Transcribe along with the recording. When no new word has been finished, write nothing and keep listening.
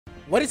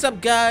What is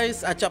up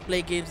guys, Acap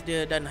Play Games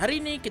dia dan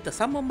hari ni kita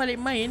sambung balik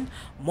main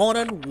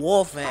Modern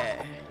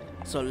Warfare.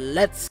 So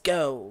let's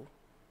go.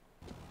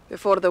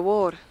 Before the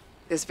war,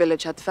 this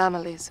village had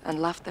families and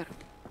laughter.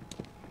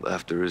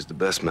 Laughter is the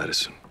best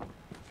medicine.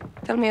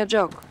 Tell me a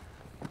joke.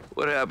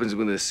 What happens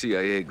when the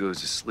CIA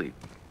goes to sleep?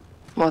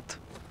 What?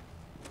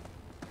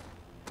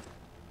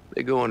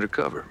 They go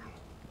undercover.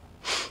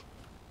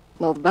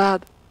 Not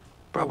bad.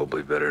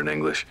 Probably better in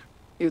English.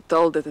 You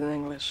told it in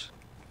English.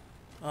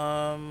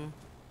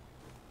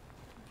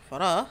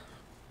 Farah?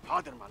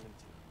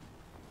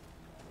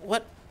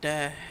 What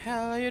the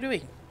hell are you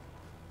doing?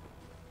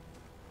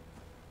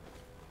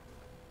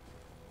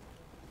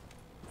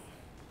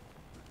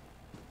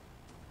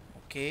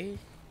 Okay.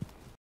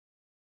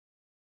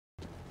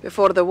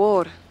 Before the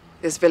war,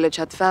 this village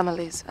had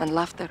families and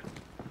laughter.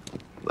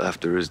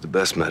 Laughter is the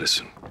best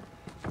medicine.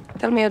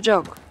 Tell me a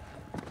joke.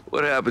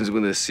 What happens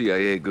when the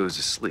CIA goes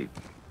to sleep?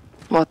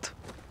 What?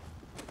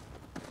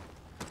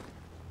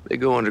 They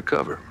go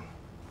undercover.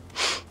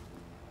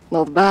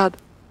 Not bad.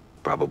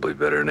 Probably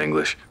better in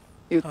English.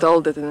 You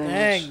told it in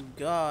English. Thank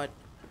God.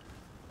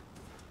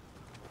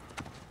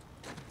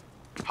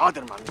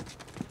 حاضر معلم.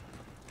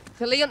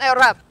 Chilean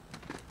Arab.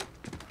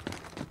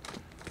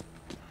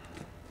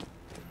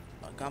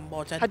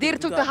 Gambar cantik Hadir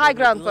took juga, the high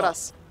ground for gelap.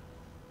 us.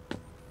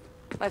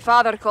 My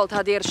father called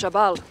Hadir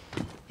Shabal,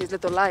 his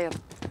little lion.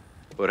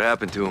 What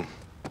happened to him?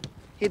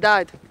 He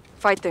died,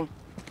 fighting.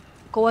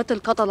 قوات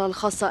القتلة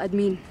الخاصة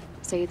أدمين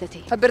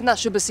سيدتي. خبرنا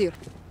شو بصير.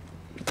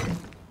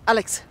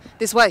 Alex,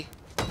 this way.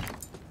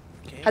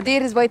 Okay.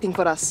 Hadir is waiting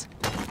for us.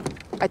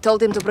 I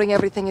told him to bring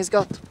everything he's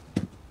got.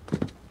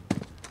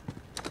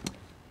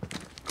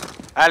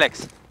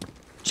 Alex,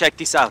 check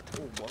this out.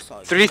 Oh,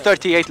 boss,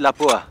 338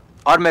 Lapua,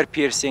 armor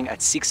piercing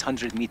at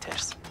 600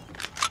 meters.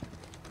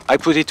 I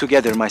put it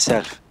together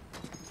myself.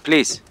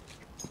 Please,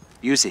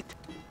 use it.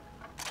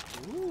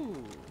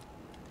 Ooh.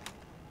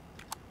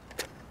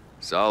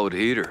 Solid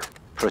heater.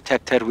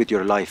 Protect her with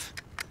your life.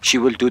 She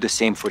will do the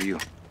same for you.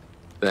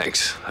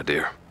 Thanks,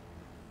 Hadir.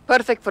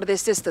 Perfect for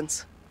this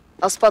distance.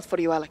 I'll spot for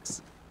you,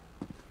 Alex.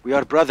 We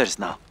are brothers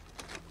now.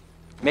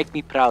 Make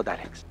me proud,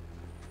 Alex.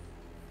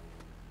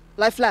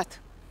 Lie flat.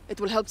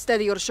 It will help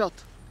steady your shot.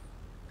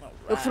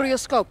 Look through your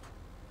scope.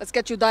 Let's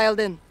get you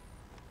dialed in.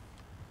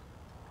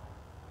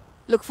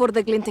 Look for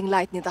the glinting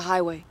light near the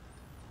highway.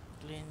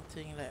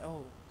 Glinting like,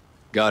 oh,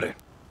 Got it.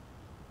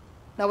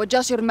 Now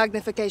adjust your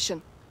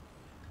magnification.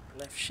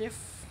 left shift.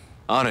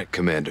 On it,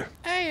 Commander.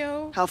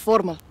 Ayo. How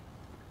formal.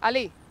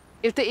 Ali,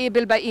 التقي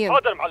بالباقيين.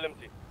 حاضر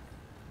معلمتي.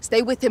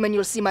 Stay with him and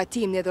you'll see my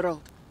team near the road.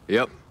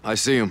 Yep, I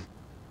see him.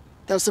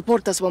 They'll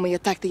support us when we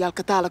attack the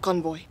Al-Qatala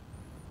convoy.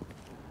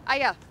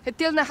 Aya,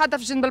 هتلنا حدا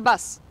في جنب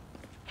الباص.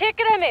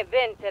 تكرمي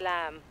بنت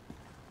العم.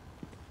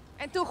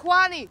 انتو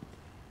اخواني.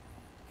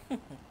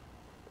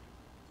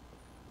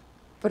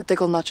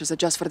 Vertical notches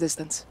adjust for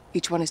distance.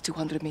 Each one is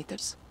 200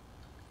 meters.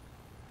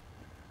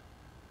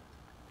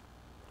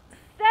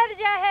 سر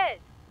جاهز.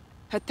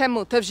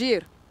 هتموا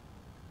تفجير.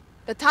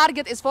 The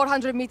target is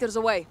 400 meters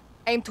away.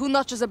 Aim 2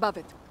 notches above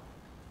it.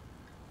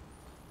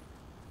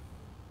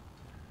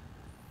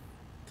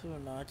 2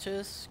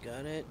 notches,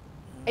 got it.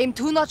 Aim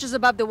 2 notches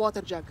above the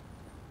water jug.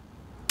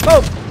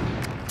 Boom!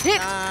 Hit!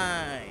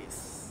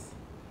 Nice.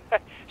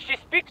 She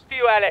speaks to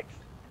you, Alex.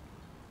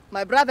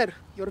 My brother,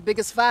 your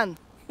biggest fan.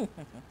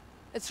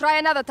 Let's try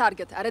another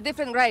target at a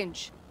different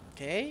range.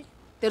 Okay.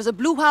 There's a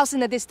blue house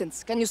in the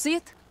distance. Can you see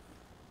it?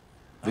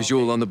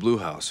 Visual on the blue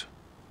house.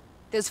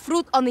 There's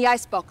fruit on the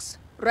icebox.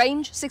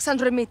 Range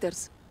 600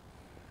 meters.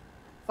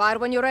 Fire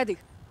when you're ready.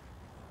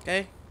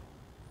 Okay.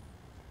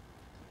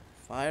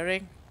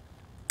 Firing.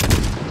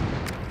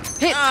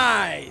 Hit!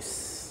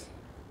 Nice.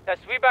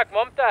 تسويبك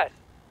ممتاز.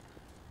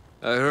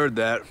 I heard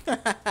that.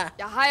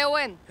 Yahaya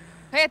win.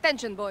 Pay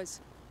attention,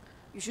 boys.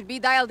 You should be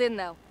dialed in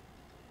now.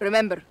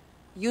 Remember,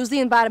 use the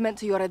environment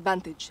to your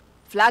advantage.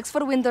 Flags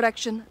for wind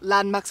direction,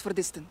 landmarks for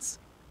distance.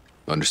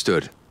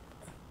 Understood.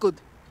 Good.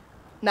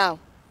 Now,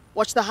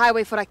 watch the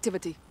highway for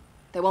activity.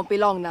 They won't be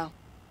long now.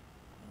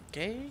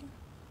 Okay.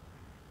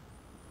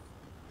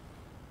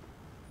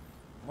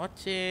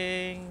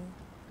 Watching.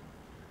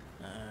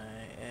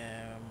 I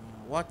am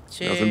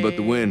watching. Nothing but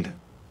the wind.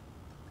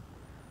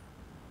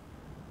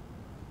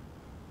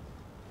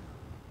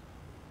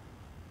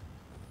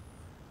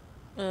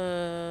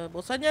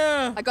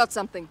 Bosannya. I got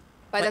something.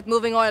 By that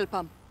moving oil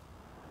pump.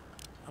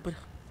 Apa?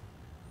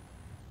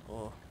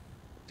 Oh.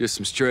 Just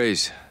some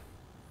strays.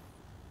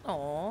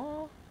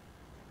 Oh.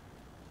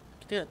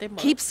 Kita nak tembak.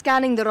 Keep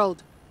scanning the road.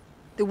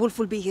 The wolf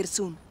will be here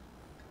soon.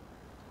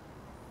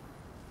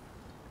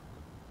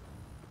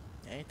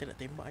 Kita nak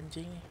tembak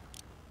anjing ni.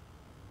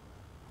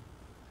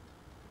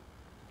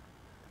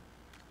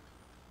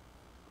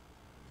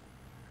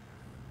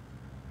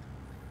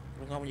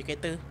 Tolong punya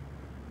kereta.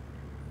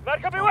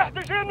 مركبي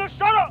وحدة جاي من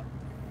الشرق.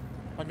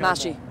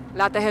 ماشي.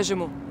 لا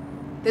تهاجموا.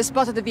 They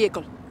spotted the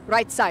vehicle.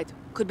 Right side.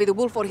 Could be the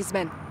wolf or his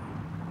men.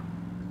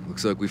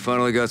 Looks like we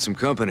finally got some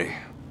company.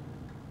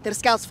 They're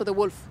scouts for the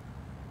wolf.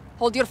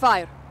 Hold your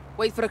fire.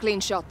 Wait for a clean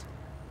shot.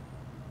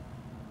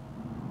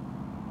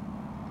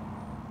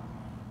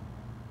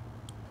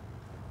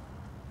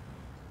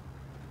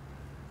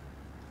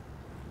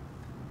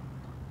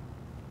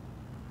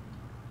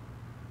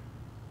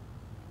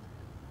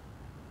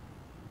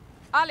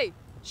 علي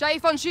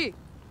شايفون شي؟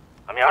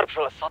 عم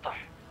يعربشوا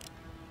للسطح.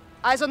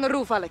 Eyes on the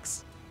roof,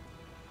 Alex.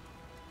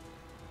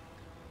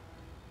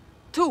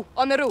 2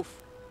 on the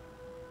roof.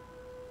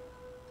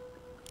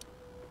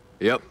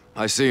 Yep,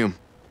 I see him.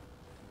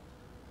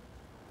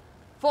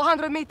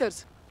 400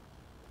 meters.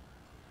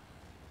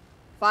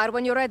 Fire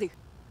when you're ready.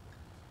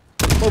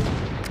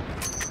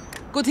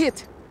 Good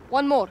hit.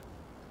 One more.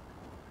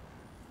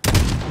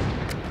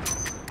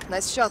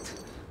 Nice shot.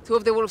 2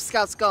 of the wolf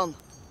scouts gone.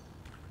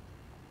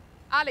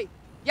 Ali,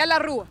 yalla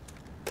الروح.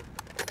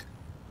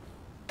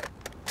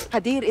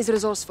 Hadir is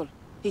resourceful.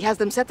 He has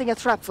them setting a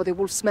trap for the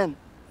wolf's men.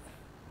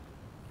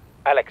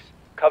 Alex,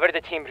 cover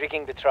the team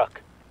rigging the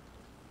truck.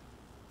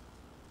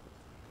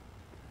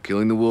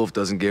 Killing the wolf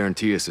doesn't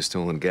guarantee us the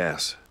stolen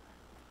gas.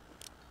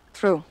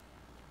 True.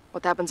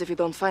 What happens if you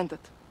don't find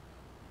it?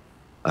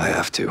 I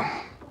have to.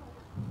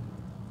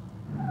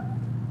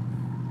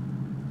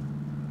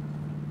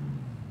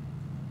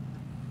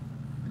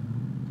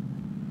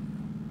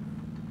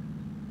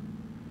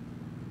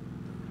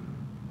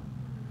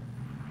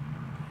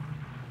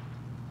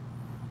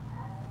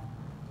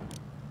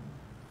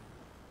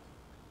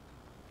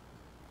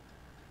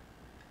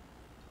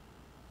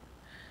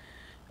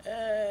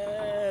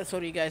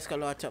 Sorry guys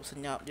kalau acap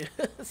senyap je.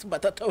 Sebab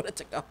tak tahu nak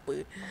cakap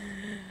apa.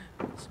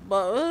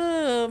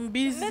 Sebab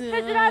busy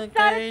kinda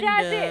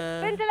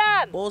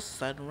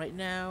bosan right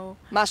now.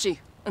 ماشي.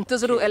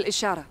 انتظروا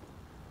الإشارة.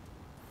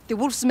 The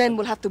wolf's men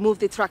will have to move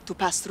the truck to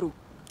pass through.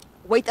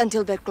 Wait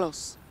until they're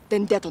close,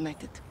 then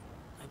detonate it.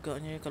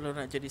 Agaknya kalau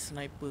nak jadi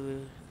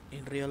sniper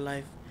in real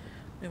life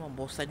memang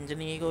bosan je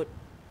ni kot.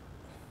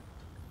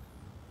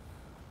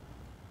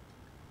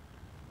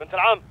 بنت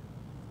العم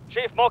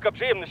شايف موكب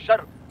جاي من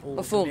الشرق.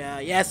 مفهوم.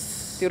 Yes.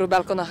 ديروا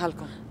بالكم على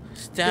حالكم.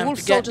 It's The time wolf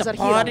to get soldiers the are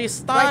here, party right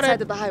side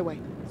started. of the highway.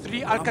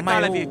 3 my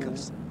Alcatala home.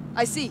 vehicles.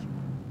 I see.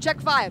 Check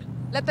fire.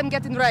 Let them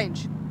get in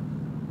range.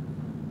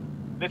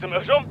 لازم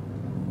اهجم؟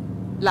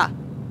 لا.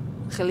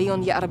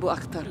 خليهم يقربوا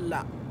أكتر.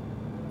 لا.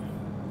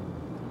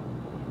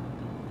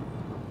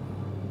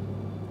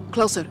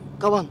 Closer.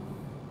 Go on.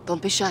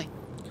 Don't be shy.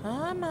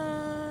 Come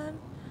on.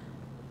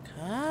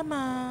 Come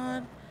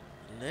on.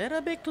 A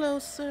little bit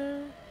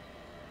closer.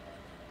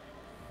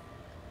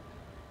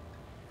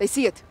 They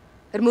see it.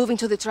 They're moving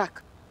to the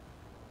truck.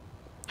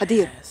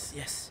 Hadir, Yes,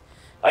 yes.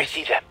 I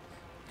see them.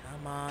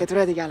 Come on. get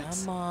ready,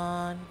 Alex. Come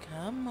on.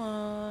 Come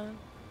on.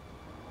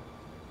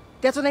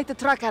 Detonate the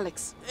truck,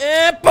 Alex.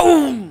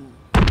 Boom!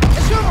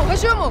 هجوموا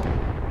هجوموا!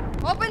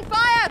 Open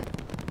fire!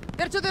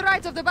 They're to the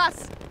right of the bus.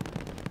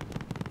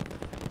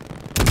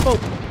 Boom!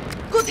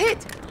 Good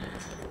hit!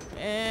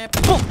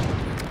 Boom!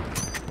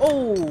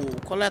 Oh,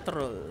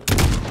 collateral.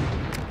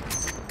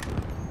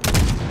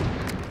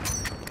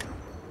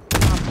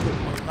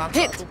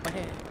 Hit!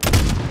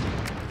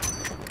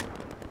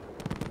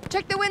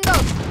 Check the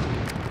windows!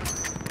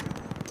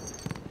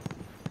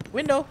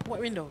 Window? What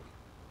window?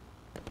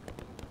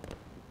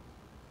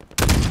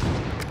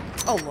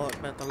 Oh Lord,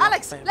 better lock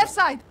Alex, them. left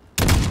side!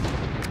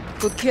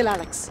 Good kill,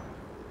 Alex.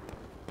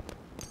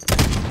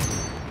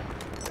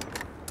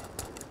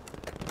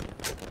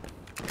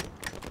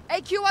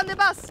 AQ on the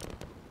bus!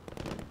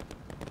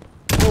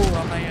 Oh,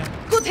 Ramaya.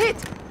 Good hit!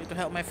 Need to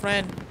help my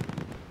friend.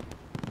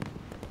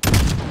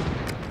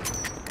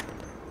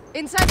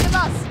 Inside the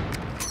bus!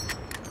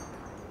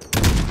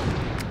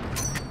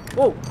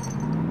 Oh!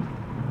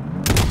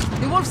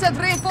 The wolf sent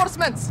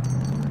reinforcements!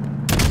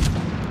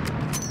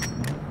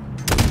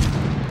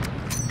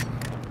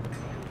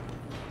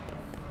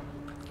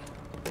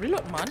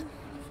 Reload, man.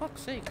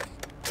 Fuck's sake.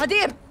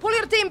 Hadir, pull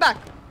your team back!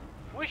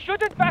 We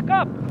shouldn't back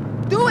up.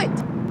 Do it!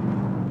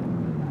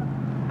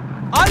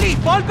 Ali,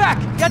 fall back!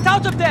 Get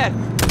out of there!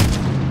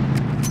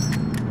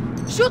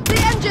 Shoot the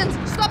engines!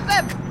 Stop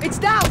them! It's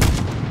down!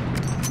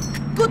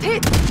 Good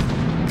hit!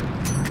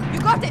 You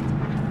got it!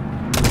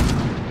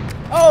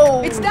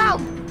 Oh! It's down!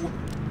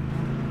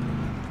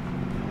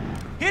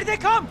 Here they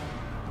come!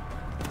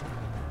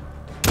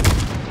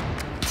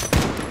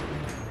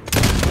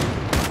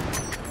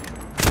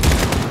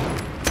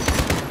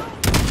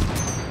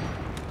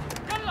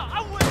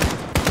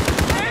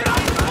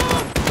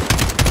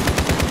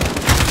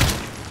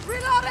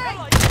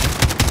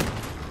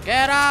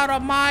 Get out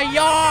of my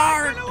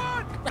yard!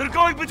 They're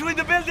going between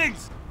the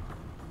buildings.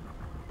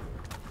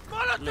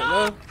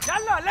 Look.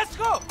 Yalla, let's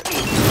go!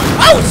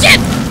 Oh shit!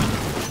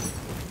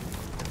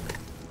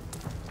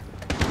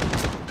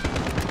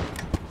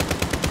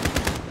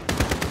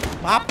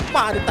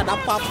 Bapak dia tak ada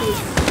apa-apa.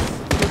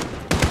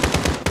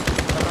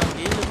 Terang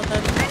gila mata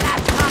ni.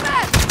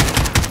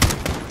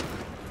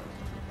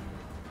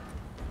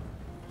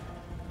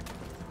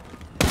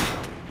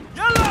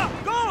 Yalla,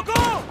 go,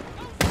 go!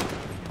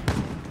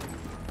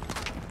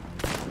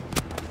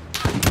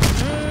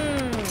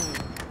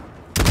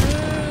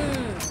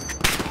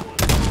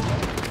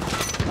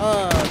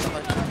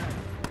 Sabar.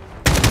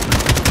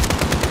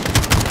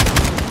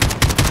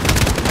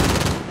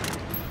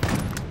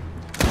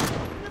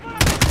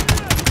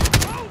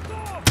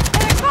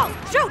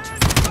 Shoot!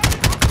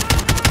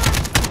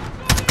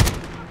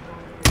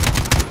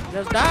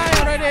 Just die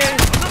already!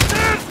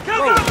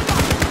 Kill Go.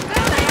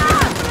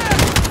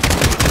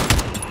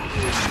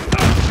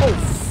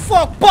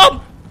 Smoke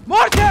bomb!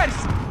 Mortars!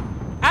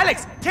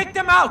 Alex, take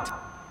them out!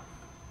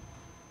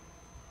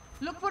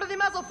 Look for the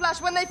muzzle flash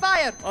when they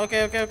fire.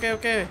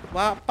 Okay.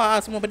 Apa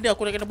semua benda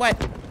aku nak kena buat?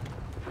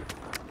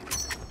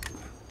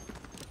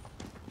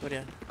 Tu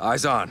dia.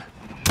 Eyes on.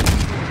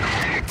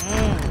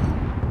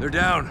 They're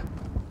down.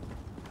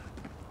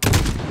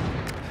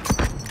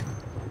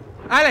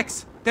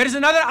 Alex, there is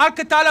another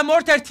Al-Qatala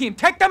mortar team.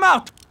 Take them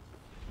out!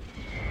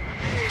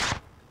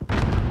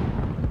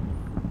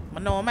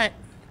 Mana Mat?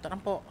 Tak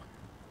nampak.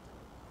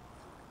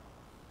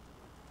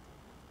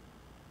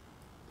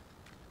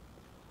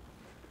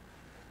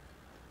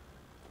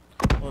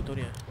 Oh, tu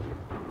dia.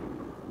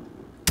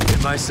 In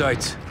my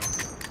sights.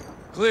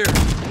 Clear.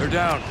 They're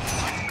down.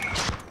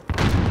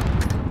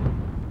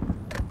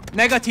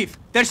 Negative.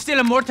 There's still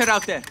a mortar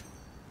out there.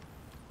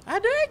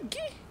 Ada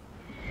lagi.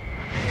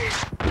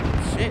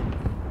 Shit.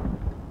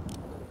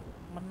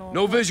 Mana?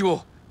 No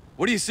visual.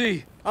 What do you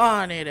see?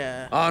 Ah, ni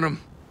dah. On them.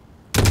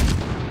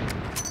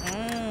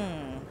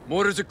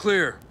 Mortars are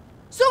clear.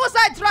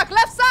 Suicide truck,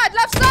 left side!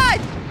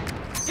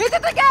 Hit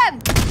it again!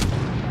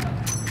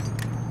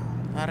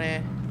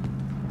 Are.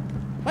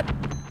 What?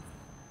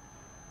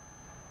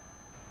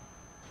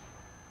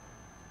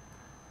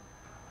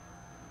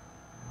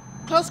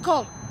 Close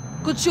call.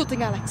 Good shooting,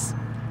 Alex.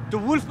 The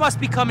wolf must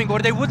be coming, or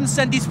they wouldn't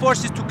send these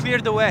forces to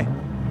clear the way.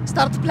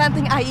 Start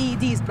planting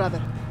IEDs, brother.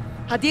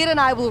 Hadir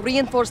and I will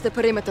reinforce the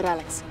perimeter,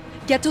 Alex.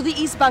 Get to the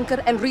east bunker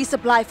and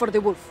resupply for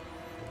the wolf.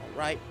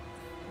 Right.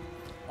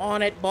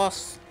 On it,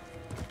 boss.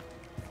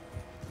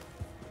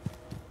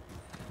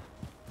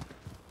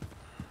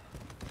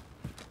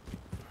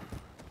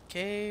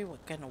 Okay,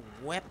 what kind of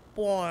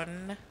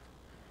weapon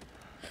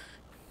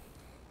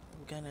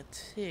I'm gonna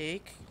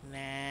take?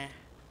 Nah.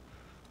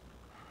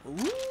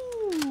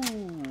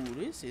 Ooh,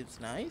 this seems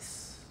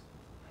nice.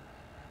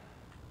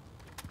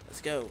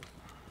 Let's go.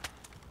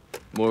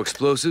 More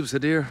explosives,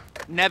 Hadir?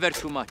 Never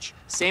too much.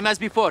 Same as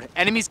before.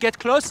 Enemies get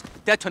close,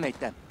 detonate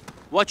them.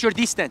 Watch your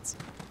distance.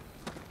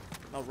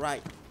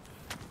 Alright.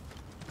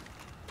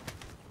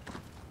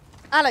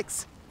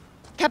 Alex,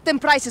 Captain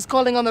Price is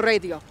calling on the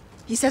radio.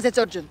 He says it's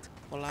urgent.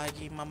 Apa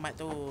lagi mamat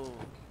tu?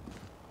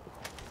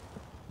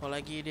 Apa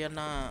lagi dia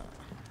nak?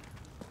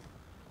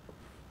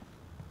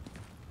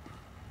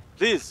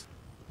 Please.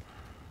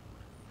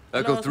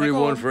 Echo Hello,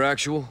 3-1 Echo. for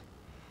actual.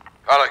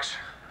 Alex,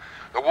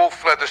 the wolf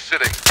fled the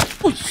city.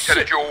 Oh, He's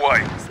headed your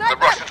way. The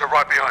Sniper! Russians are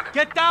right behind him.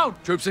 Get down!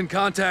 Troops in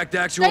contact,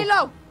 actual. Stay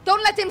low!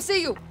 Don't let him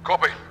see you!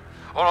 Copy.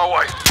 On our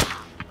way.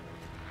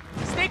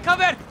 Stay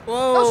covered!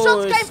 Whoa, Those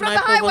shots came from the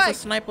sniper highway.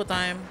 versus sniper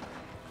time.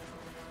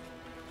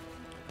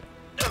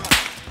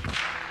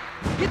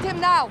 Hit him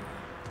now!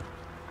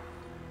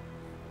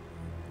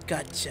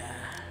 Gotcha.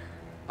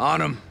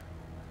 On him.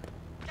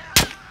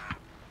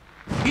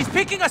 He's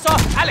picking us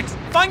off! Alex,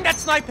 find that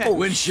sniper!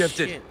 Wind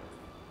shifted. Shit.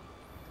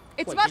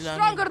 It's What, much Ilani?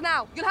 stronger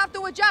now. You'll have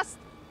to adjust.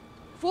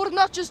 4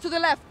 notches to the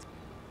left.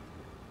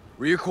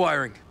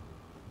 Reacquiring.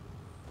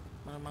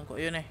 Mana mangkuk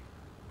you ni?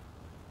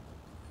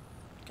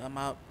 Come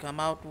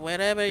out,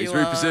 wherever He's you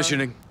are.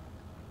 repositioning.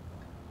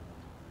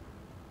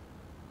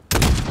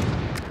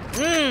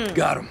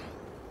 Got him.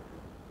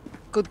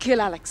 Good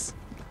kill, Alex.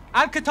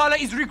 Al-Qatala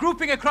is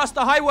regrouping across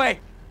the highway!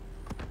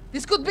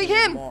 This could be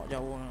him. Mau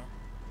jauh ni.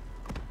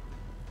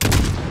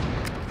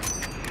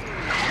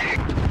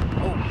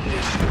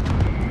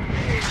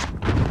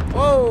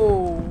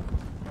 Oh.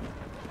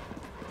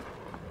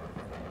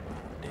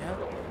 Dia.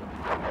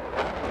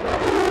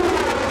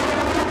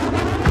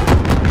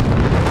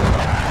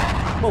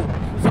 Oh,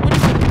 siapa ni?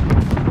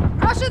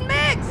 Russian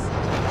MiGs!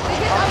 They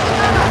hit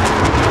Al-Qatala.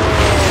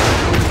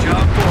 Good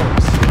job,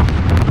 boys.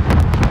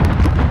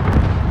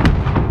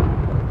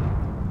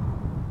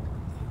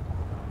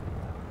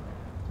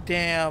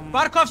 Damn.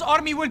 Barkov's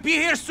army will be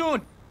here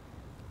soon!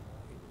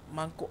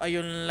 Mangkuk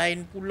ayun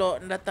lain pula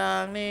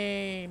datang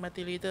ni.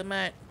 Mati little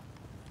Mat.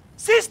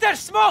 Sister,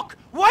 smoke!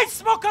 White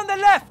smoke on the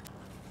left!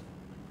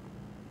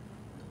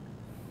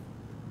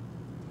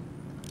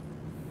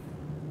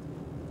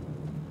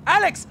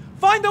 Alex,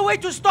 find a way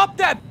to stop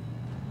them!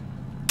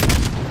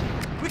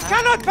 We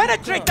cannot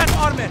penetrate that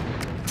armor!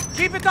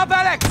 Keep it up,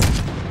 Alex!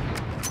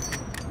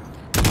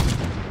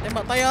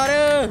 Tembak tayar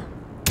dia.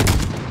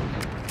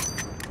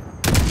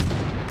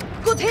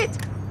 Good hit.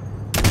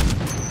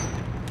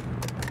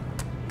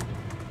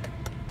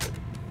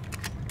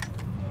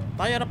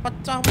 Tayar dah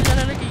pecah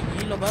berjalan lagi.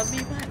 Gila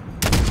babi Mat.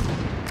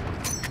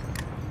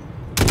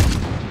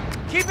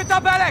 Keep it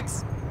up,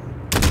 Alex!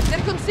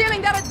 They're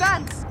concealing their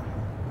advance.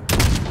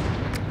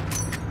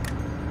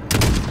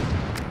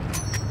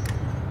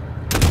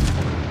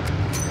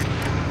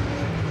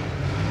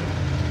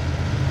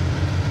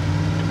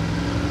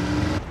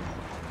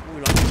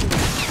 Ui lagi.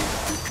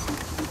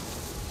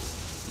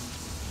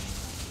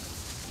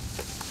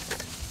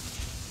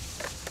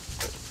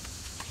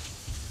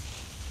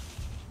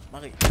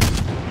 Mari.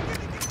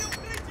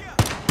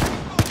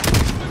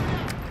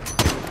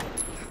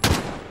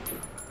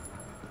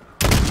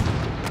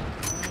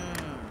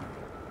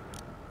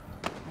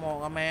 Mau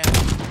ramai yang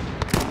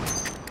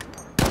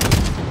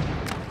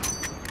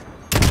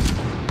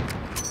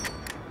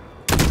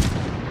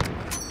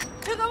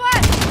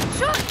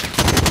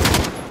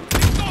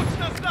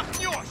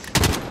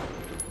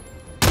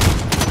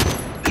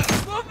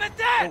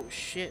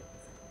shit.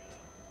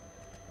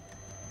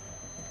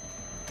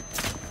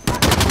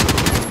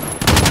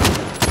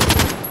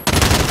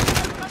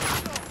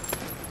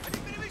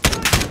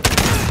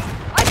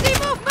 I see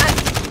movement!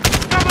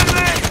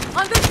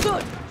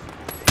 Understood!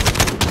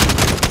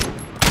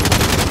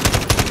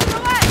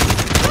 Away!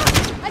 Look!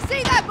 I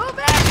see that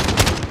movement!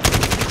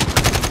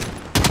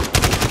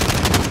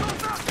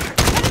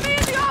 Enemy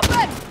in the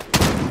open!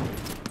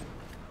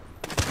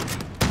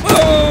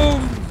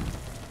 Boom!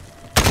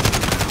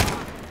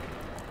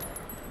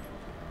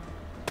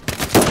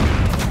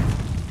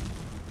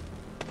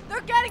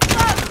 They're getting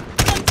close!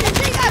 I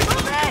see that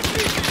movement!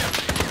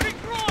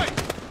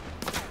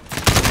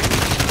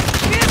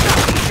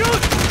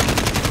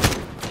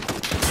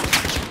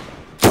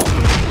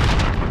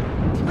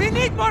 We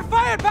need more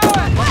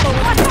firepower!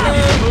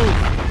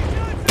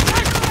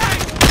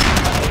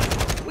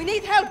 We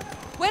need help!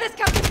 Where is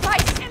Captain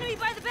Price? Enemy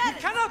by the bed!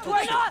 Cannot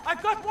wait!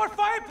 I've got more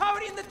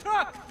firepower in the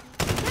truck!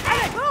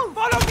 Alex,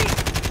 follow me!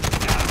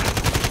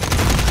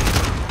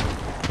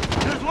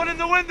 There's one in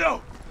the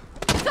window!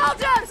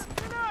 Soldiers!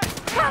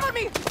 Cover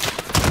me!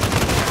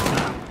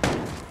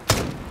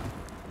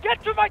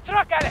 Get to my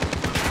truck, Alex!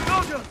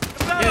 Soldiers!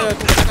 Yeah,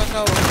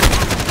 go.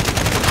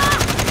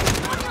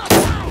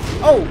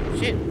 Oh,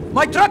 shit.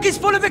 My truck is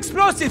full of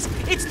explosives!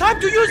 It's time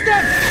to use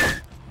them!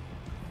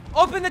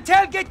 Open the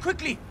tailgate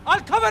quickly!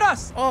 I'll cover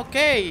us!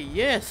 Okay,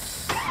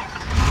 yes.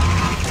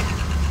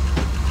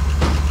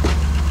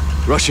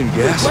 Russian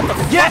gas?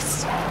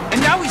 Yes!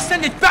 And now we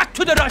send it back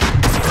to the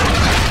Russians!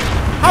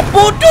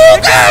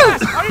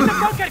 Habudugan! Are in the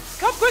bunker!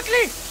 Come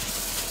quickly!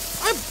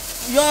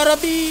 Ya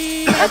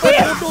Rabbi, apa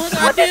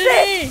bodoh Adil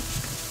ni?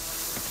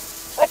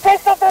 I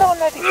taste of their own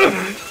ready.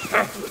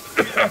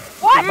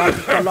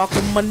 Bagi kalau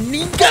aku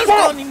meninggal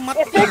kau ni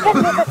mati. If they can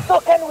do this,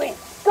 so can we.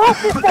 Go,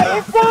 sister,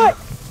 inside!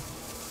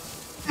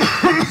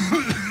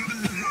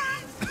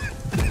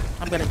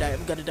 I'm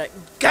gonna die.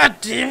 God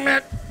damn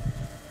it!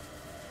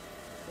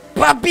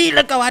 Babi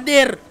lah kau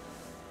hadir.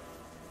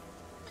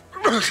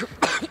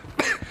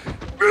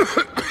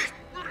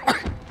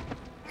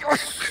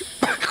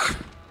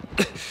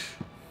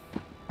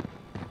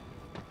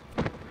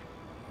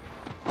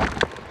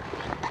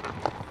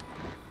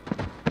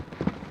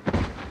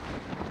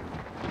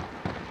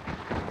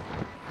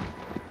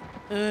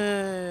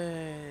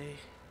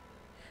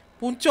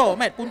 Punco,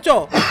 Matt,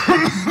 punco.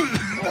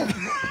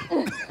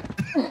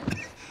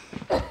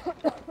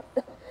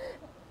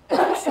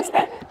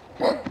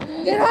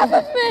 Get off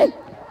of me!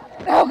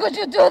 How could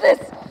you do this?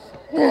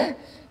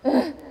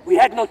 We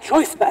had no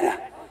choice, Mara.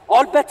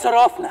 All bets are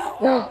off now.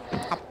 No.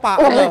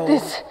 Apa kau?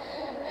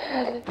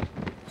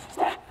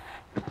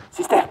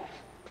 Sister.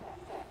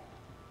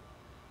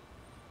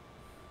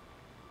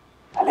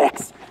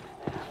 Alex.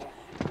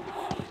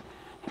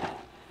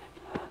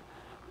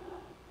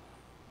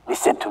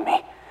 Listen to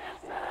me.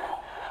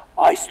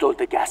 I stole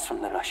the gas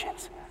from the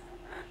Russians.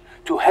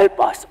 To help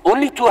us.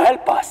 Only to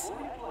help us.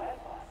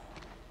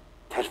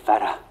 Tell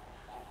Farah.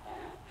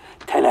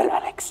 Tell her,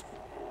 Alex.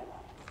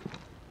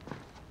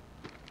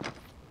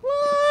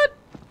 What?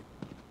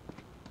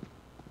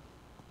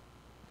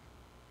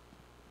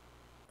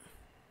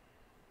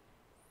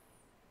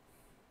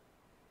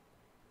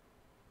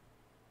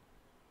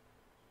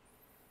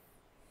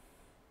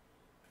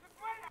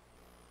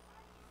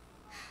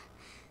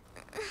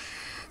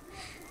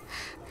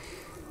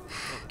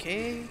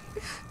 Okay.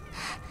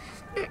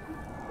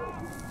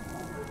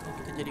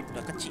 Kita jadi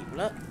budak kecil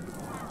pula.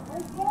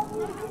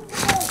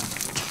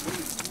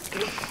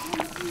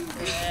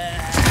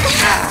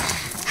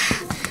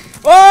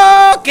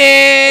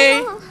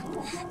 Okay.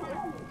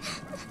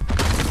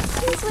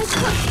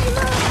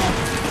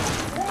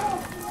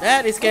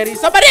 That is scary.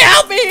 Somebody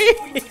help me!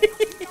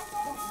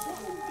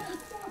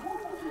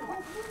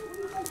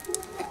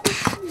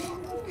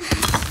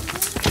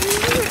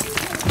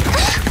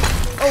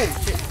 Oh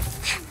shit.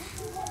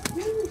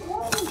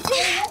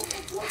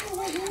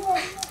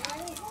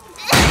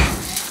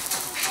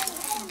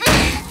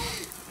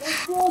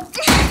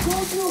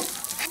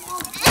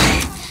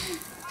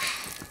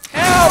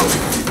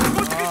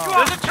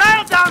 There's a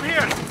child down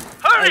here!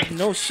 Hurry!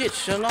 No shit,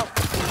 Sherlock.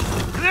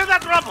 Clear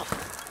that rubble!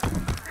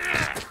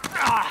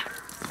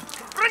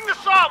 Bring the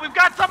saw! We've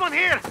got someone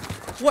here!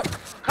 What?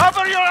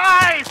 Cover your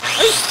eyes!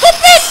 Are you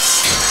stupid?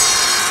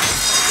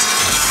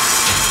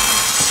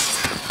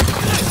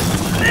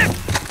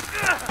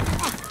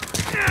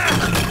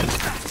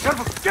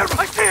 Careful!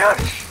 I see her!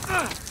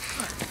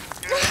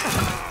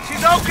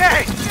 She's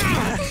okay!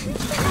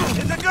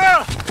 It's a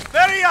girl!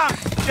 Very young!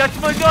 That's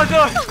my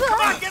daughter!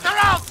 Come on, get her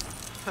out!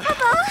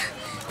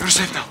 You're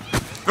safe now.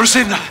 You're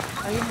safe now.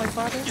 Are you my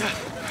father?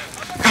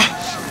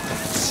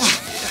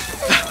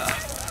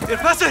 Get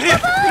faster here!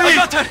 Please!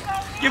 I got her!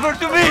 Give her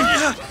to me!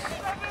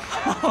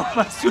 Oh,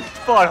 my sweet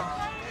father!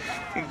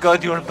 Thank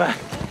God you're back.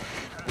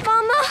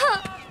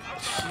 Mama!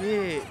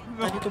 Shit.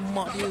 Tadi tu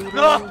mak dia.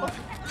 No!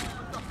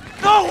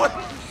 No!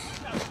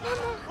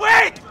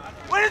 Wait!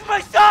 Where is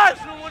my son?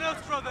 No one else,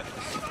 brother.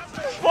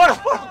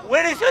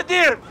 Where is your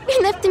dear? We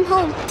left him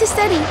home to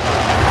study.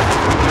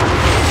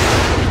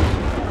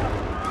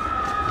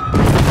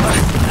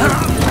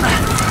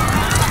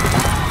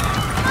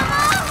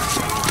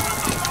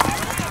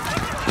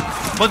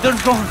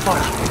 Mother's gone,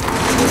 Farah.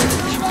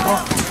 She's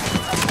gone.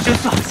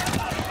 Just us.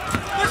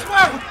 This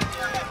way!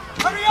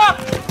 Hurry up!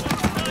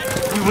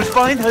 We will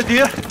find her,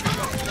 dear,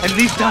 and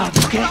leave town,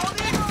 okay?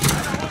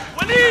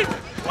 Walid!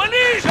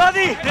 Walid!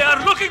 Shadi! They are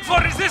looking for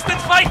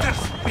resistance fighters!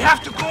 We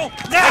have to go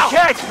now! I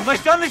can't! My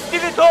son is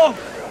still at home!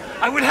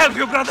 I will help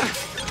you, brother!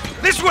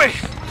 This way!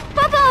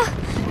 Papa!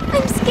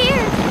 I'm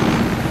scared!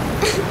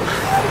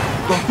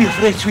 Don't be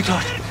afraid,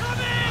 sweetheart.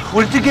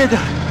 We're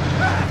together.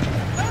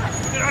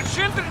 There are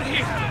children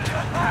here!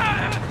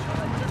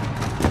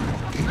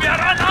 We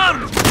are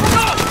unarmed!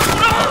 No!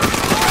 No!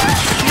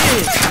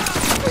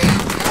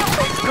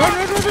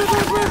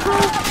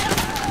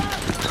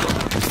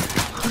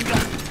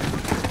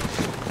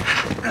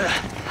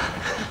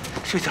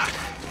 Sweetheart,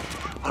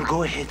 I'll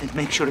go ahead and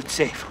make sure it's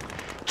safe.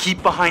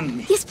 Keep behind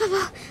me. Yes,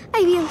 Papa.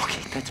 I will.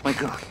 Okay, that's my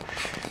girl.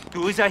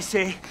 Do as I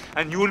say,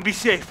 and you will be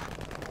safe.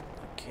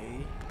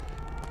 Okay.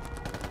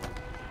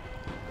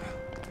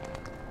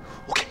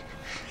 Okay,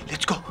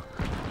 let's go.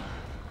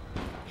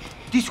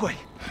 This way.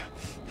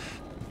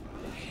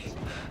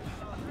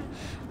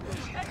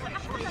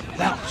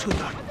 Now,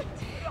 sweetheart.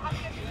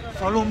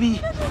 Follow me.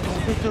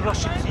 Don't let the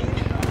Russians see you.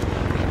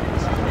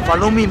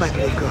 Follow me, my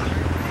brave girl.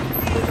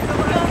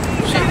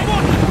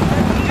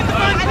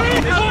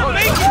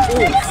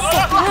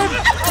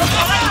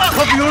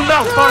 Cover your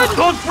mouth, Farah.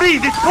 Don't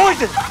breathe. It's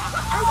poison.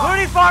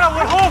 Hurry, Farah.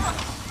 We're home.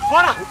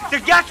 Farah, the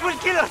gas will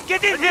kill us.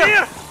 Get in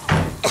here.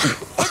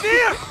 Come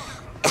here.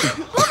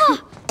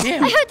 Papa!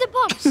 Damn. I heard the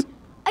bombs.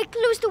 I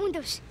closed the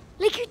windows,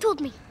 like you told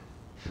me.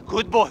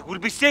 Good boy. We'll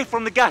be safe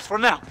from the gas for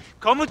now.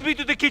 Come with me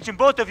to the kitchen,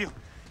 both of you.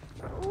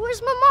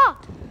 Where's Mama?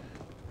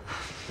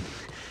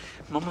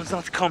 Mama's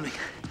not coming.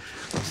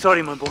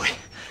 Sorry, my boy.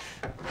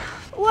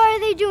 Why are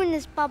they doing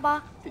this,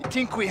 Papa? They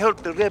think we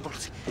helped the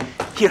rebels.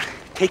 Here,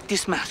 take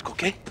this mask,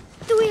 okay?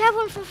 Do we have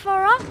one for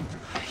Farah?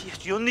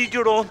 Yes, you'll need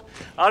your own.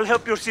 I'll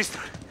help your sister.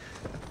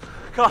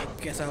 Come.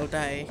 Guess I'll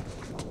die.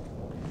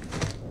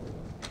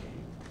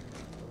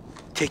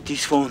 Take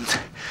these phones.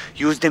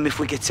 Use them if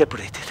we get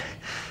separated.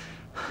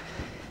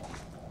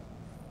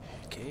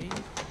 Okay.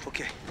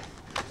 Okay.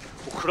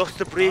 We'll cross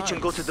the bridge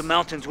and go to the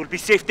mountains. We'll be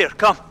safe there.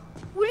 Come.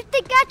 What if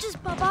they catch us,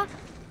 Papa?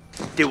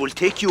 They will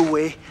take you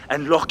away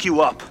and lock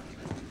you up.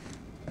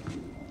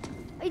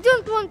 I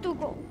don't want to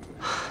go.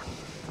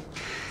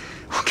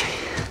 Okay.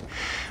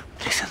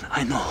 Listen,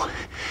 I know.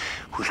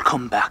 We'll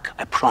come back,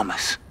 I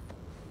promise.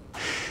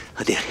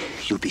 Adair,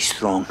 you'll be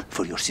strong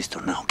for your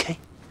sister now, okay?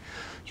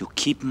 You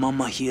keep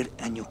Mama here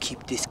and you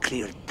keep this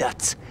clear.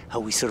 That's how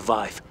we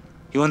survive.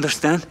 You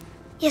understand?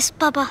 Yes,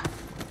 Papa.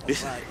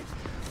 Listen,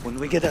 when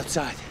we get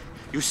outside,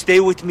 you stay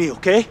with me,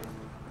 okay?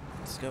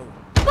 Let's go.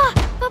 Papa!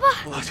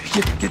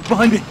 Get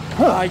behind me.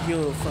 Are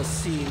you for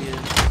serious?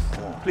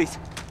 Please.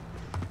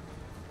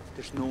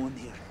 There's no one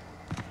here.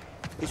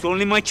 It's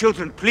only my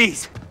children,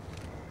 please.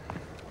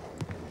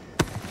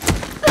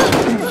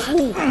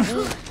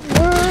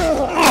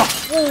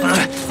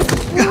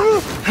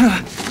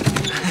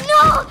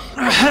 No!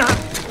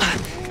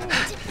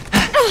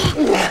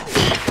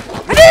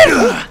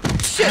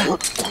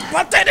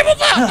 Mantenere,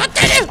 papà!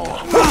 Mantenere!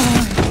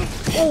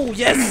 Oh,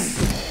 yes!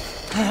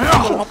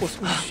 Oh,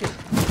 shit.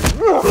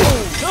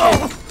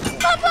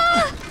 Papa!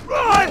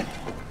 Run!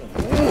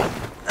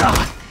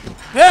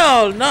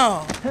 Hell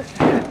no!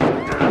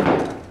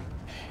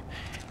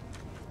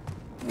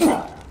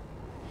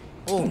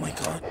 Oh my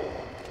god.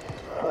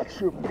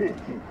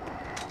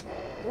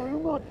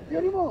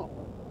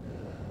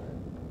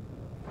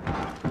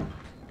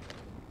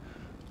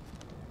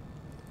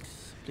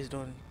 Please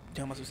don't.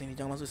 Jangan masuk sini,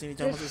 jangan masuk sini,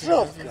 jangan masuk sini.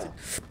 Jangan masuk sini.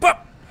 Pop!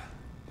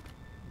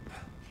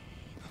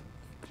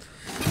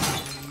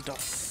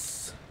 Das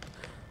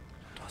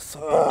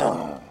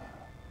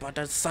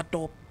badan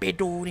satu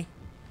pedo ni.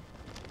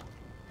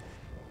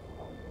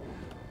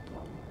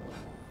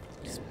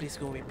 Please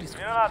go away, please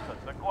go away.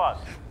 Доклад.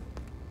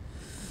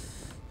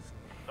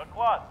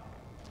 Доклад.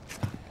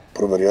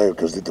 Проверяю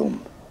каждый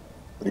дом.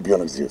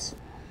 Ребенок здесь.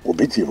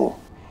 Убить его?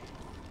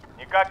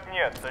 Никак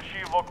нет. Тащи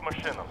его к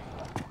машинам.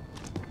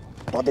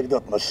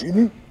 Подогнать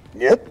машины?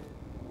 Нет?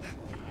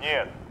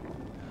 Нет.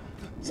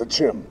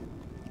 Зачем?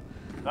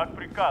 Так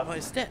приказ. What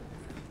is that?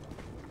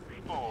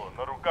 Что,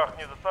 на руках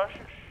не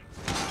затащишь?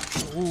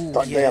 Oh,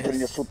 Тогда я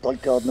принесу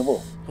только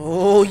одного.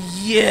 Oh,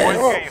 yes!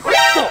 Сколько их?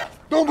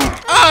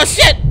 Oh,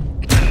 shit!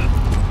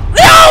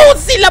 No!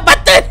 Sila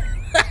button!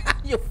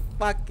 You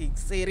fucking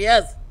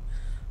serious?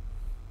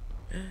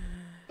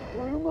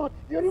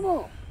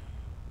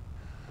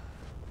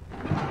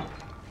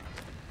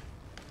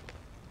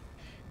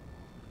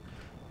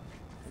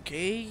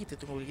 Okay, kita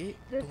tunggu lagi.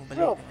 Tunggu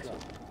balik.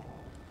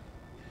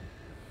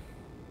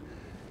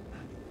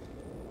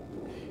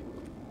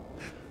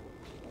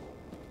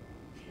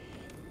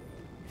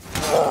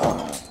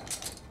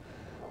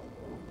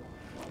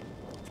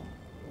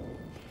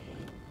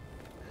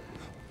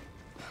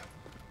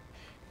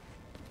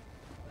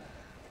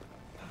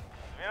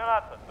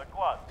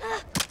 Доклад.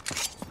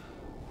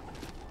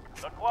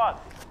 Доклад.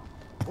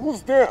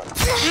 Who's there?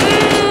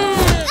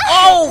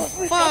 Oh,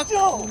 fuck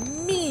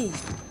me!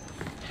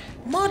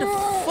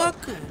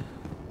 Motherfucker!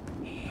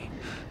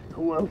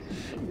 Who else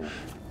is here?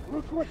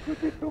 Look what you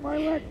did to my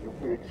leg, you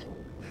bitch!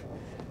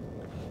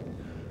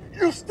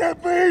 You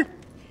stabbed me!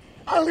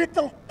 A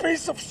little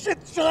piece of shit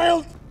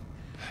child!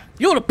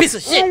 You're a piece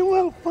of shit! I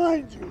will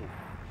find you!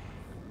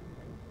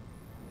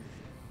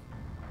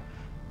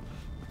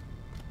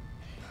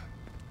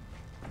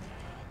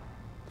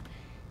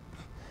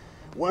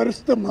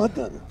 Where's the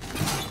mother?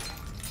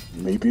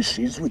 Maybe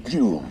she's with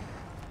you.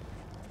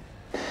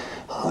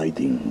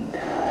 Hiding.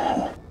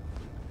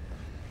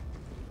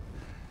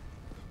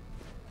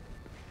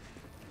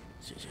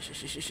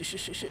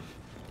 Shit.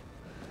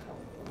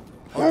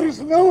 There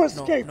is no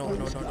escape No. from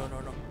this guy.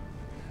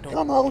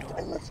 Come out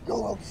and let's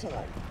go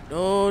outside.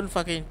 Don't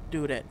fucking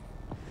do that.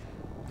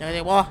 Jangan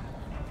tengok bawah.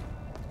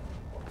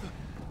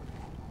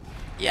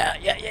 Yeah.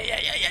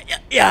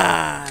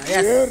 Yes.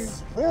 Here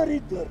is very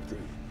dirty.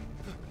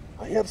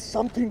 I have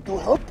something to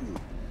help you.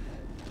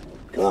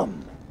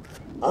 Come,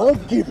 I'll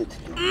give it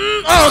to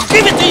you. I'll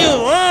give it to you.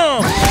 Oh.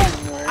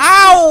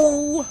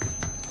 Ow!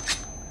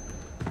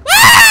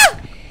 Ah!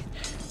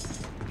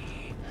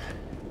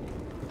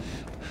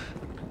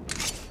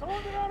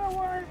 Don't run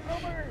away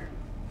from me!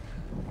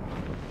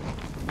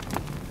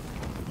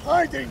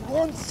 Hiding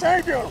won't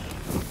save you!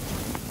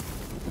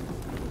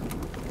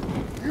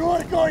 You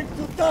are going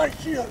to die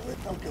here,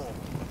 little girl.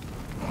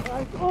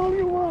 That's all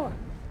you are.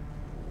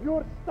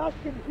 You're stuck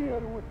in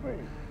here with me.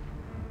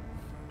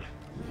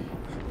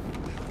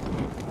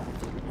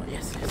 Oh,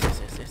 yes.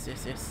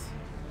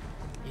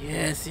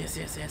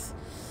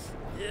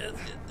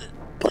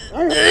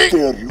 How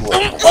dare you!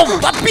 Oh,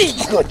 puppy!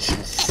 Got you,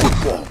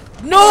 sucker!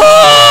 No!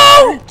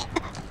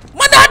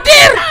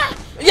 Manadir!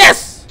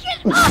 Yes!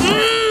 Stab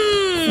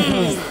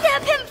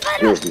him,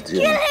 Farah! Kill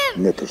him!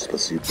 Нету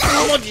спасибо.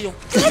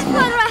 Good,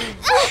 Farah!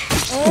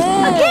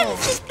 Again,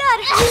 sister!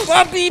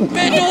 Puppy,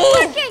 pedo! It's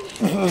working!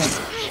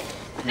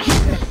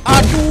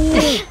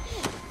 Aduh!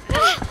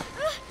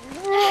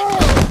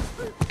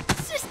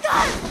 Sister!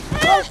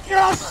 I'll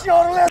crush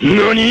your lip!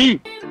 NANI?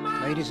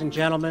 Ladies and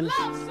gentlemen,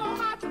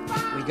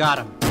 we got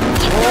him.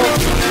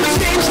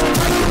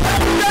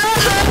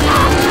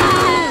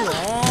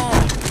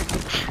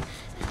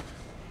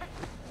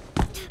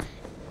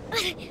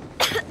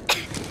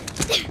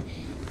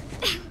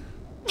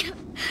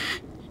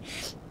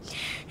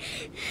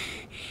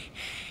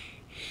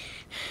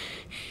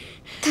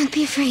 Don't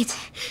be afraid.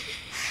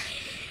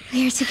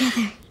 We are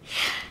together.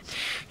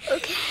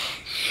 Okay.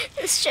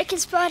 Let's check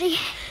his body.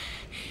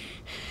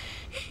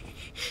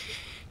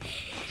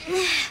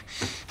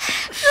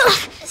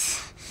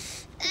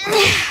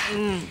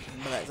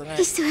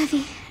 He's too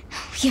heavy.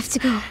 We have to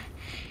go.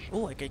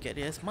 Oh, I can get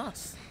his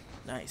mask.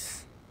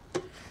 Nice.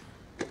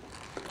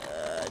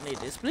 Need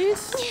this,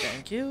 please.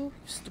 Thank you.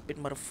 Stupid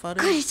motherfucker.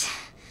 Got it.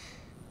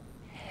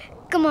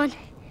 Come on.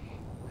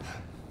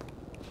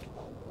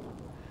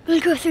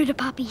 We'll go through the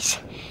poppies.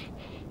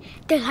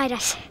 They'll hide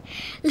us.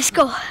 Let's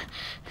go.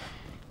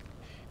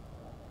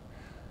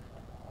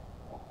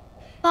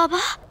 Baba?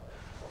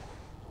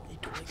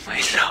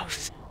 My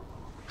love.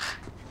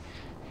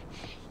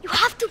 You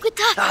have to get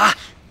up. Ah,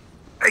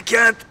 I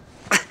can't.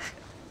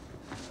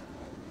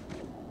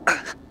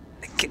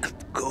 I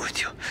can't go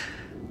with you.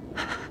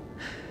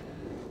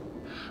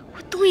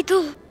 What do we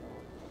do?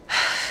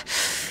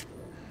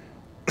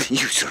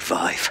 You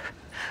survive.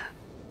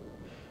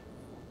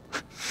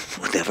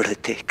 Whatever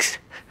it takes.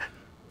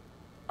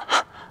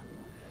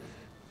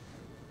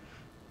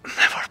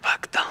 Never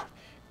back down.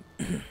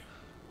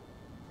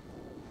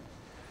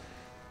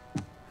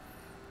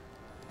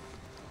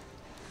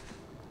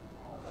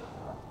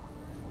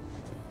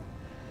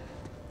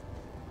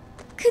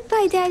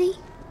 Goodbye, Daddy.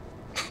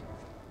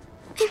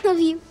 I love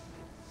you.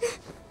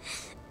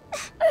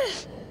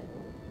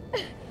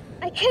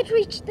 I can't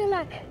reach the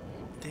lock.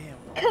 Damn.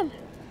 Come,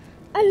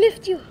 I'll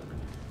lift you.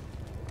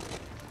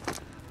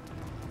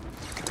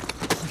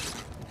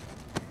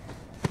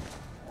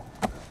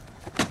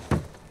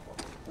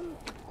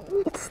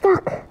 It's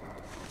stuck.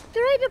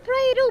 Try to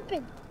pry it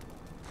open.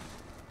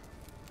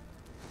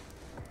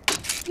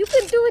 You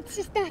can do it,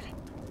 sister.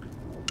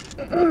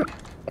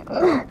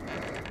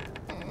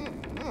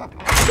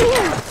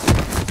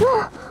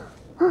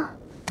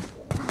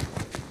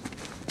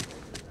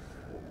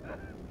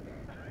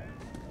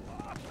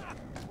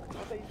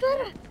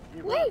 Farah,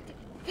 wait!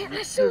 There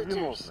are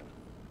soldiers.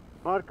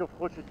 Марков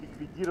хочет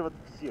ликвидировать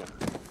всех.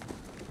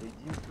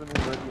 Единственный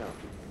вариант.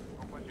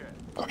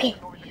 Okay,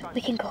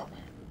 we can go.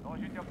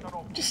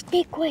 Just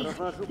stay quiet.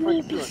 You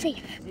will be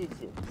safe.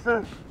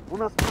 Сэр, у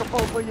нас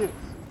пропал боец.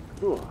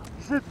 Кто?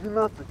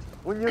 G-12.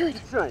 Он не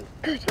отвечает.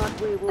 Good. Как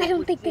вы его I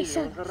don't think they упустили?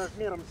 saw Он же us.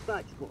 размером с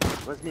тачку.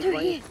 Возьми They're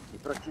двоих here. и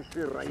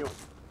прочеши район.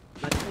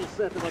 Начни с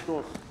этого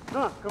дома.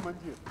 Да,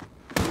 командир.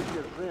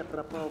 Видишь, Ж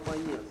пропал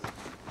боец.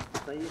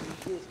 Стоим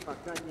здесь,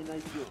 пока не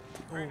найдем.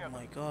 Oh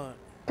my god.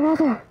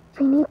 Brother,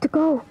 we need to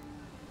go.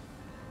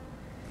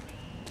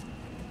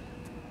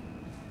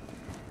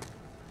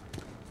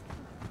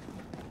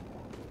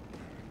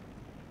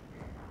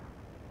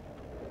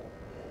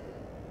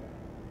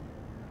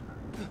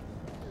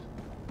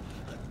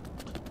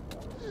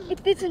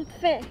 It isn't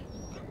fair.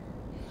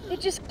 They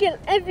just kill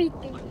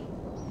everything.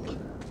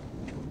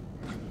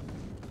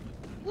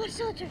 More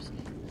soldiers.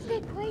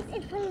 Stay quiet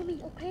and follow me,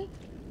 okay?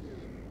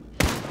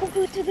 We'll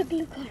go to the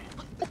blue car,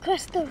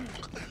 across the road.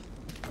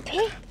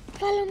 Okay?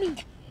 Follow me.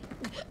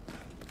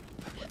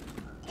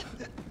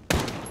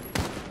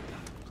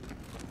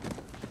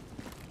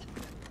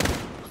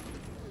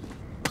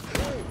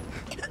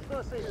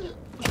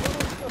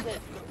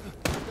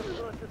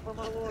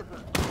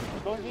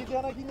 В том виде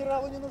она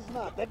генералу не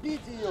нужна.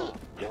 Добить ее!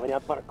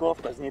 Говорят,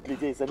 парков казнит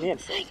людей за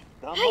меньше.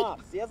 Дома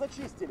все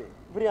зачистили.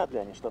 Вряд ли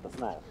они что-то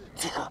знают.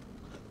 Тихо!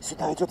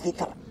 Сюда идет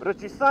Виктор.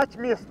 Прочесать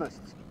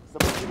местность.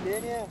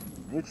 Сопротивление?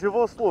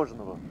 Ничего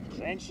сложного.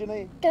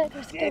 Женщины,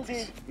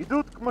 дети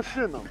идут к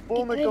машинам в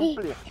полный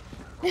комплект.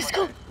 Let's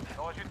go.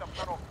 Доложить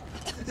обстановку.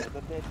 Это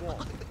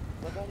 5-5.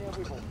 Задание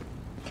выполнено.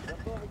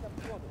 Готовы к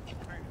обходу.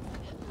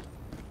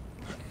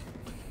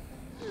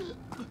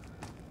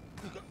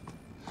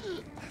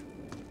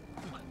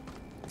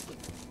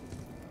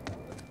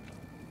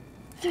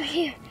 Through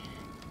here.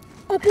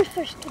 I'll go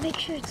first to make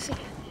sure it's safe.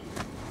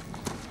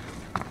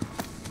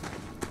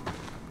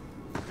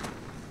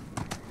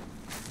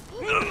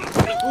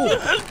 Are you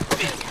hurt?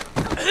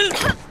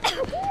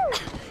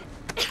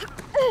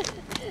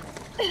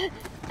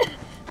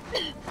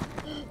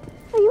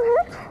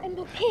 I'm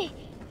okay.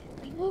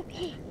 I'm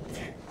okay.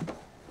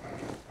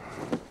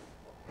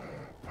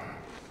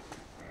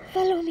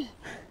 Follow me.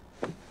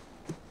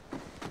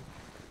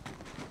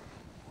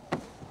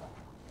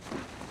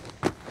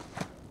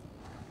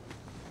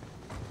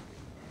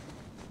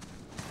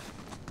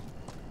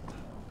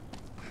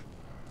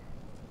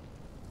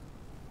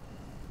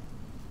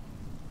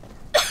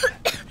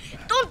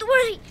 Don't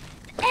worry.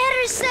 The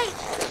air is safe.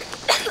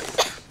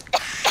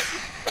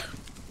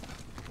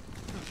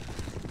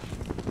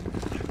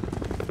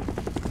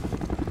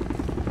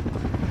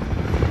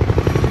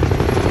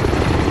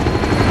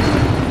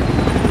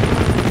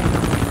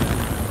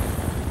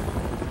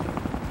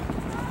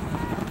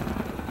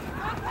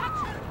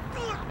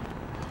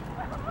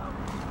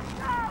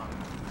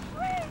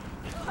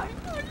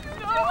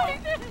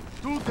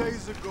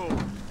 Ago,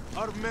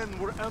 our men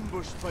were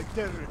ambushed by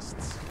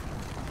terrorists.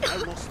 I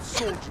lost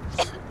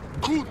soldiers.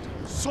 Good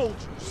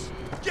soldiers.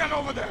 Get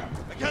over there!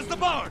 Against the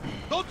barn!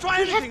 Don't try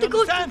We anything, have to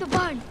go to understand? the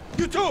barn.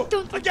 You too!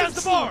 Don't let Against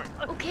them the barn! see,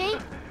 okay?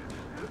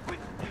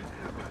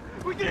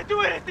 We didn't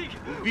do anything!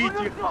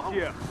 Убейте их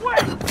всех!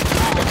 Wait!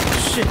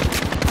 Shit!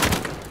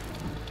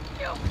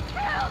 You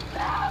killed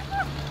them!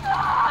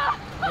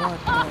 What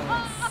the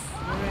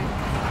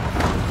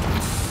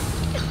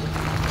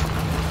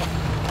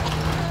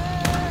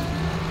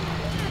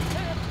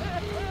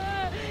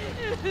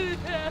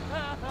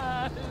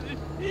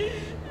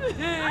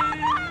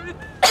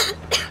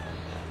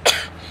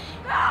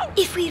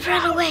If we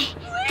run away,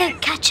 they'll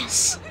catch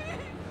us.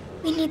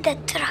 We need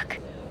that truck.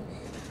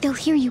 They'll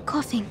hear you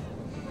coughing.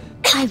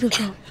 I will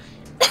go.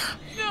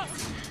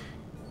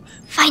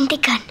 Find the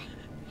gun.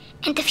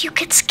 And if you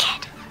get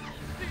scared,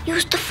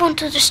 use the phone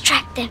to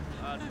distract them.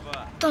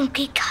 Don't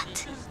get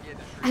caught.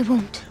 I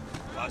won't.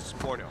 Вас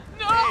понял.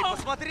 Эй,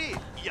 посмотри!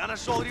 Я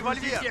нашел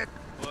револьвер!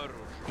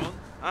 Вооружен?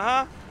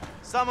 Ага.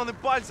 Сам он и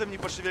пальцем не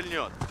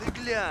пошевельнет. Ты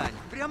глянь,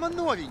 прямо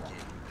новенький.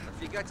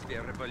 Нафига тебе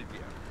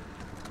револьвер?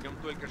 В нем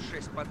только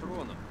 6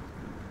 патронов.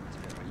 У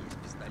тебя же есть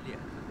пистолет.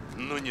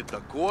 Ну не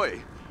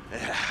такой.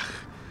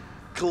 Эх,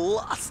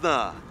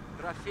 классно!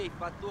 Трофей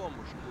потом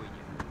уж будет.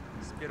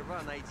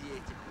 Сперва найди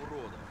этих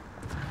уродов.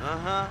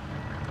 Ага.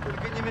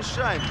 Только не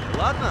мешай мне,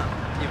 ладно?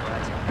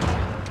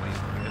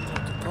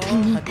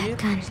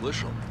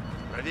 Слышал?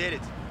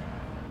 Проверить.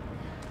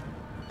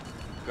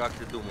 Как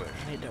ты думаешь,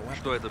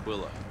 что это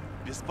было?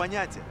 Без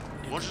понятия.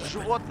 Может,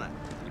 животное?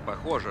 Не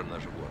похоже на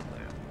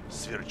животное.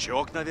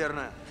 Сверчок,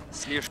 наверное.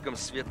 Слишком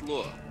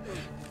светло.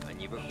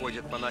 Они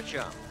выходят по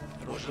ночам.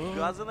 Может,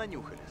 газа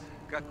нанюхались?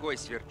 Какой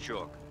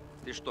сверчок?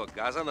 Ты что,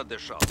 газа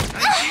надышал?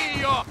 Найди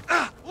ее!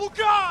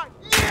 Лука!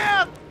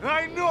 Нет!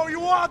 I know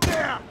you are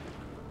there!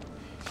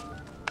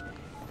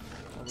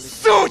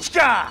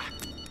 Сучка!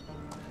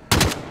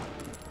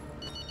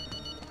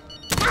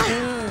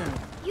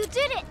 You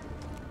did it!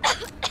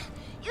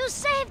 You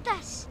saved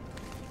us!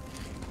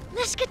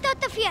 Let's get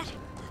out of here!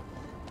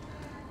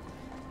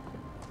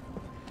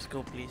 Let's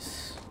go,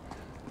 please.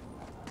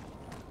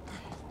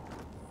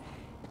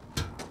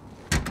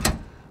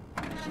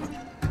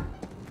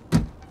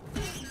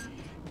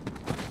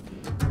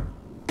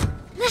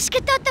 Let's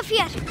get out of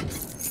here!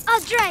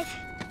 I'll drive!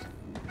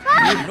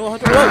 You know how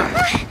to roll!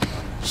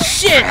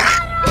 Shit!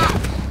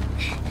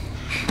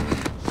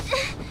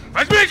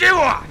 Возьмите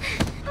его!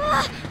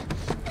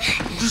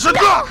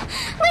 No!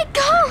 Let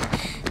go!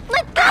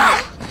 Let go!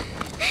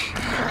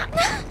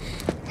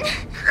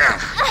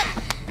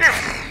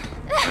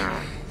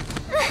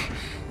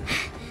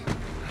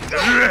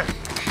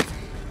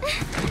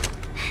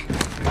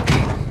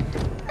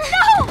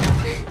 No!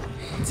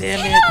 Damn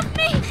it! Help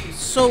me!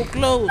 So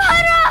close!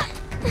 Mara!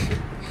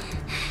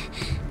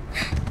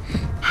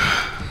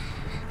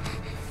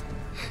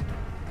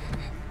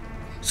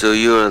 So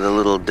you're the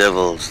little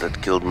devils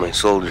that killed my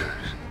soldiers.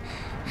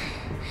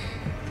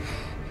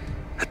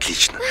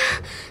 Отлично.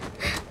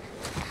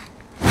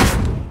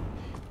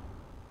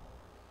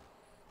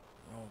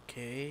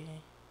 Okay.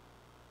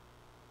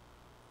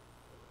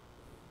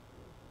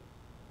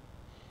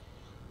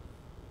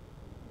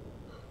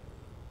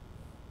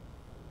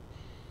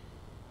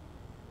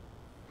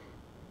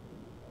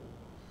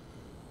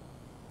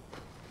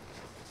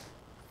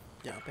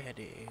 Ya, apa ya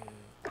dia?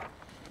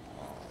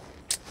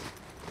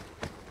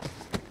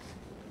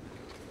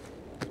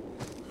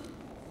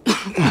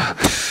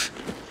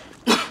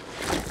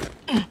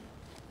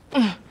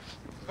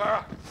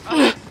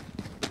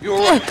 You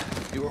all right?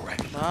 You all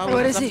right?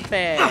 Where is he?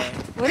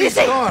 Where is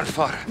he? Gone,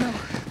 Father. No.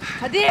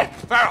 Hadir!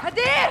 Farah!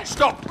 Hadir!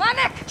 Stop!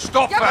 Manik!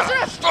 Stop,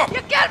 Farah! Stop!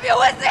 You can't be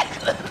with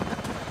it!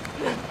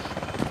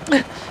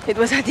 It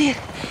was Hadir.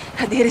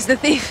 Hadir is the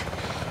thief.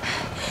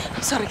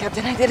 I'm sorry,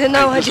 Captain. I didn't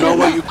know. There's no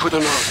way you could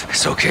have known.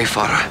 It's okay,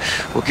 Father.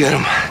 We'll get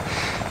him.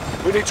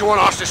 We need to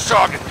unhouse this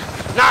target.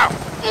 Now!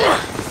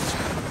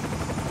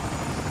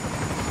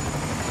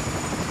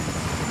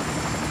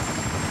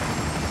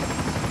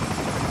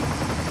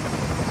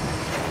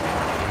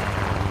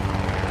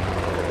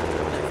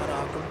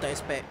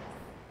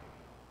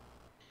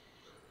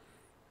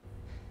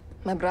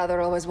 My brother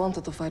always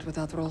wanted to fight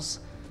without rules.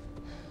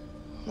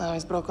 Now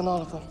he's broken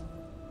all of them.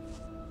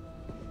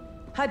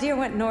 Hadir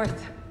went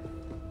north.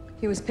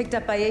 He was picked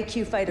up by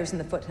AQ fighters in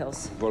the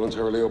foothills.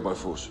 Voluntarily or by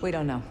force? We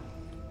don't know.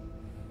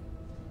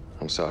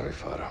 I'm sorry,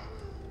 Farah.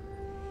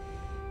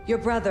 Your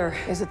brother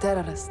is a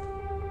terrorist.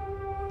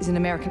 Is an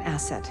American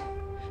asset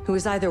who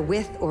is either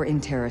with or in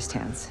terrorist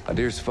hands.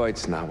 Hadir's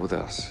fight's not with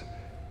us.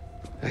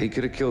 He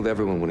could have killed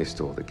everyone when he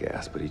stole the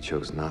gas, but he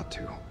chose not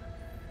to.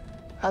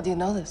 How do you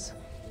know this?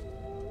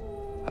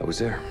 I was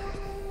there,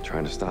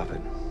 trying to stop it.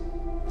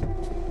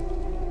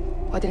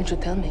 Why didn't you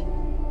tell me?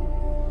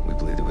 We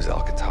believed it was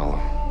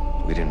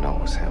Al-Qatala. We didn't know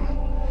it was him.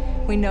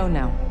 We know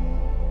now.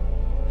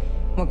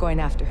 We're going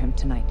after him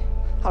tonight.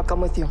 I'll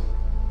come with you.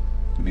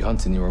 You'll be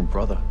hunting your own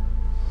brother.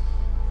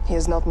 He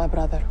is not my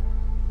brother.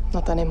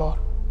 Not anymore.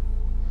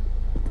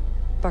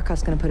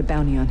 Barkov's gonna put a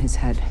bounty on his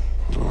head.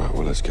 All right,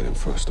 well, let's get him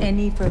first.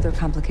 Any further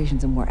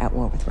complications and we're at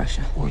war with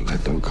Russia. Well,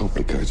 don't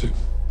complicate it.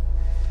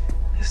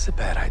 This is a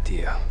bad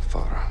idea,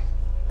 Farah.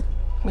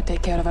 We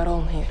take care of our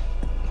own here.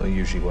 Not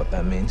usually what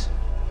that means.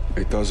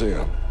 It does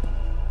here.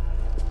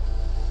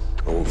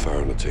 I want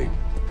Farah on the team.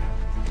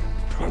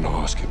 Try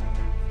not ask him.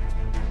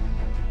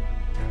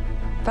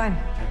 Fine.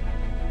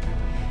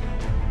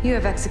 You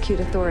have execute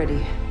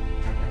authority.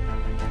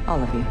 All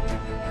of you.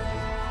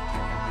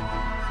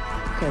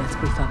 Okay, let's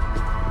brief up.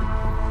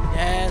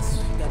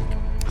 Yes.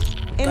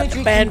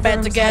 Imagery band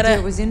back confirms together.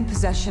 Hadir was in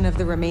possession of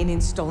the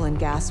remaining stolen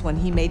gas when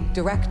he made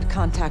direct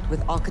contact with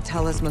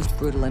Al-Qatala's most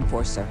brutal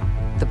enforcer,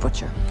 the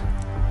Butcher.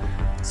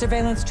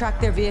 Surveillance tracked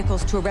their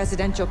vehicles to a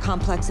residential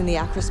complex in the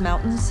Akris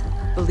Mountains,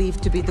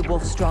 believed to be the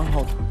Wolf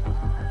stronghold.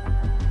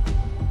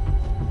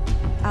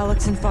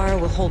 Alex and Farah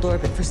will hold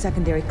orbit for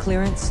secondary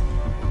clearance,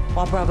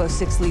 while Bravo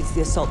 6 leads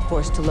the assault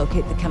force to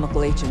locate the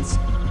chemical agents,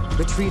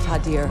 retrieve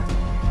Hadir,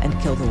 and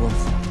kill the Wolf.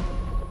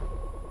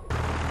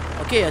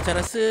 Okay,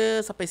 saya rasa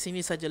sampai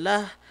sini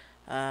sajalah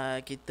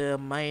kita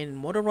main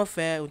Modern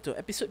Warfare untuk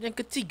episod yang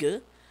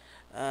ketiga.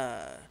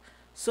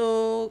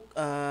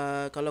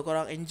 Kalau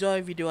korang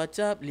enjoy video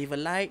Acap, leave a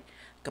like.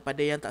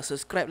 Kepada yang tak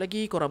subscribe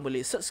lagi, korang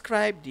boleh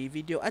subscribe di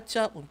video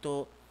Acap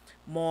untuk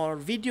more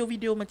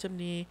video-video macam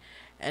ni.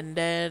 And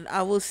then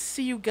I will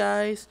see you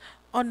guys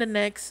on the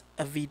next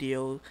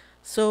video.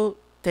 So,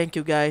 thank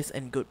you guys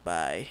and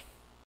goodbye.